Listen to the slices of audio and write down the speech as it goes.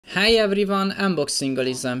Hi everyone,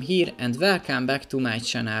 Unboxingalism here and welcome back to my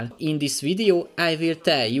channel. In this video I will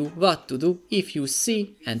tell you what to do if you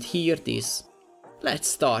see and hear this. Let's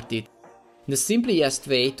start it. The simplest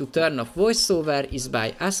way to turn off VoiceOver is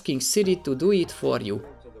by asking Siri to do it for you.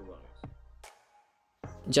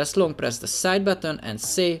 Just long press the side button and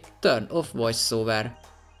say turn off VoiceOver.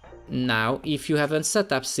 Now, if you haven't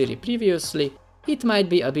set up Siri previously, it might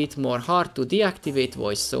be a bit more hard to deactivate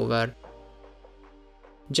VoiceOver.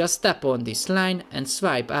 Just tap on this line and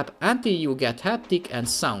swipe up until you get haptic and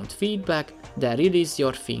sound feedback, then release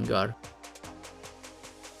your finger.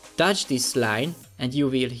 Touch this line and you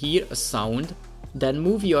will hear a sound, then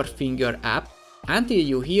move your finger up until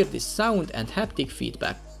you hear this sound and haptic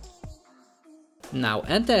feedback. Now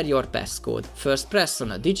enter your passcode, first press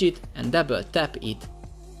on a digit and double tap it.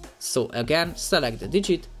 So again select the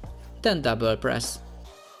digit, then double press.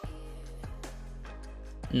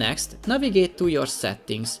 Next, navigate to your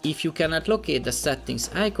settings. If you cannot locate the settings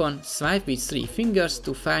icon, swipe with 3 fingers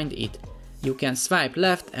to find it. You can swipe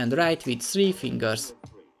left and right with 3 fingers.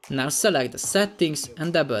 Now select the settings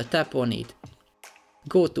and double tap on it.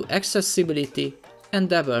 Go to accessibility and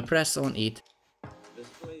double press on it.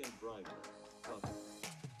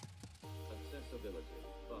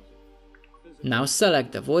 Now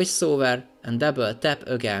select the VoiceOver and double tap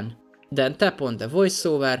again. Then tap on the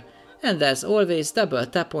VoiceOver and as always double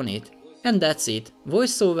tap on it. And that's it,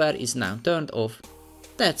 VoiceOver is now turned off.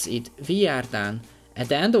 That's it, we are done. At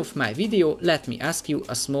the end of my video let me ask you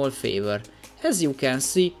a small favor. As you can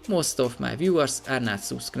see, most of my viewers are not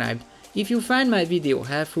subscribed. If you find my video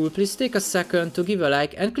helpful, please take a second to give a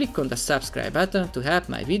like and click on the subscribe button to help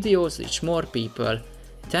my videos reach more people.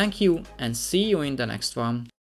 Thank you and see you in the next one.